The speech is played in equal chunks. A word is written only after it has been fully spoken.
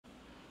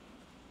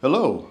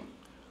Hello,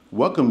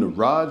 welcome to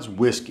Rod's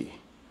Whiskey,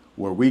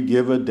 where we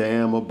give a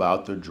damn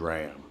about the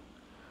dram.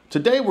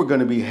 Today we're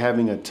going to be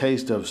having a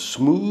taste of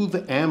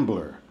Smooth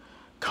Ambler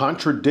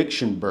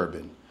Contradiction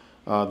Bourbon.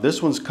 This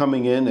one's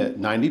coming in at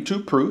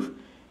 92 proof.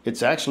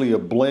 It's actually a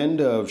blend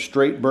of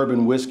straight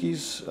bourbon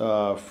whiskeys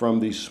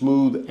from the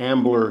Smooth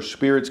Ambler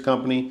Spirits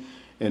Company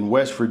in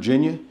West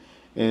Virginia.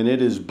 And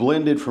it is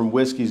blended from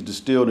whiskeys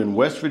distilled in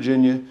West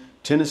Virginia,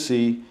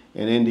 Tennessee,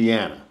 and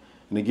Indiana.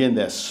 And again,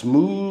 that's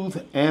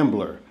Smooth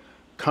Ambler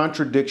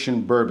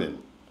Contradiction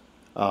Bourbon,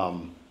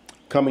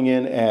 coming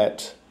in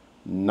at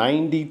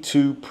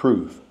 92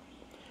 proof.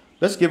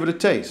 Let's give it a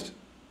taste.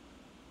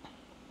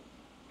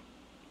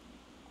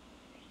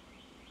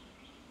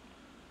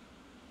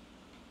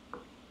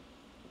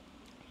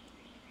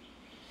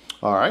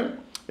 All right,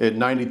 at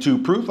 92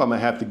 proof, I'm gonna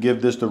have to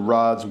give this the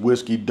Rod's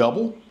Whiskey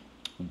Double.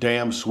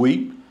 Damn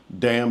sweet,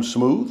 damn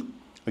smooth.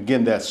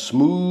 Again, that's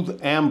Smooth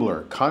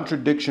Ambler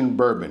Contradiction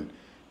Bourbon,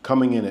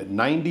 coming in at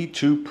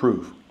 92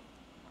 proof.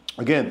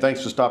 Again,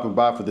 thanks for stopping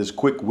by for this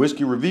quick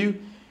whiskey review.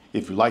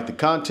 If you like the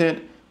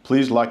content,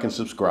 please like and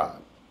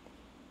subscribe.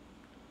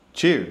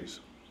 Cheers.